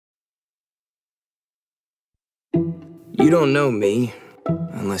You don't know me,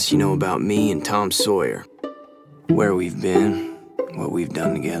 unless you know about me and Tom Sawyer. Where we've been, what we've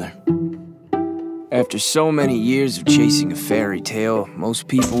done together. After so many years of chasing a fairy tale, most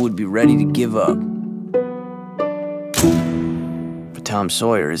people would be ready to give up. But Tom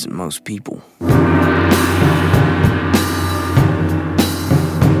Sawyer isn't most people.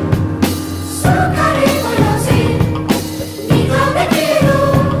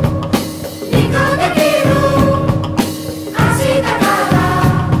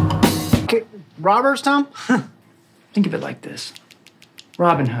 Robbers, Tom? Think of it like this.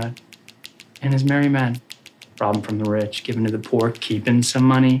 Robin Hood and his merry men, robbing from the rich, giving to the poor, keeping some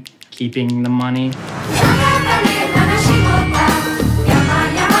money, keeping the money.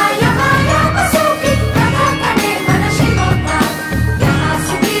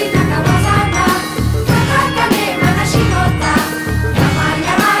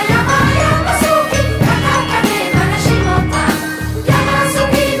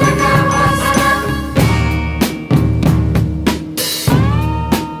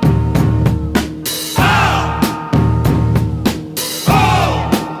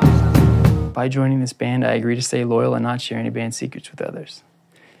 By joining this band, I agree to stay loyal and not share any band secrets with others.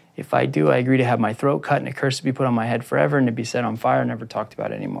 If I do, I agree to have my throat cut and a curse to be put on my head forever and to be set on fire and never talked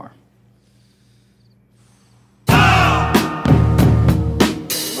about anymore.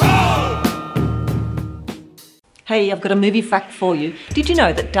 Hey, I've got a movie fact for you. Did you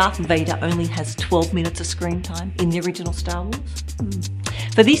know that Darth Vader only has 12 minutes of screen time in the original Star Wars?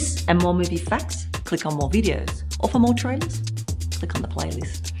 For this and more movie facts, click on more videos. Or for more trailers, click on the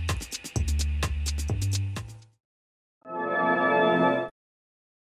playlist.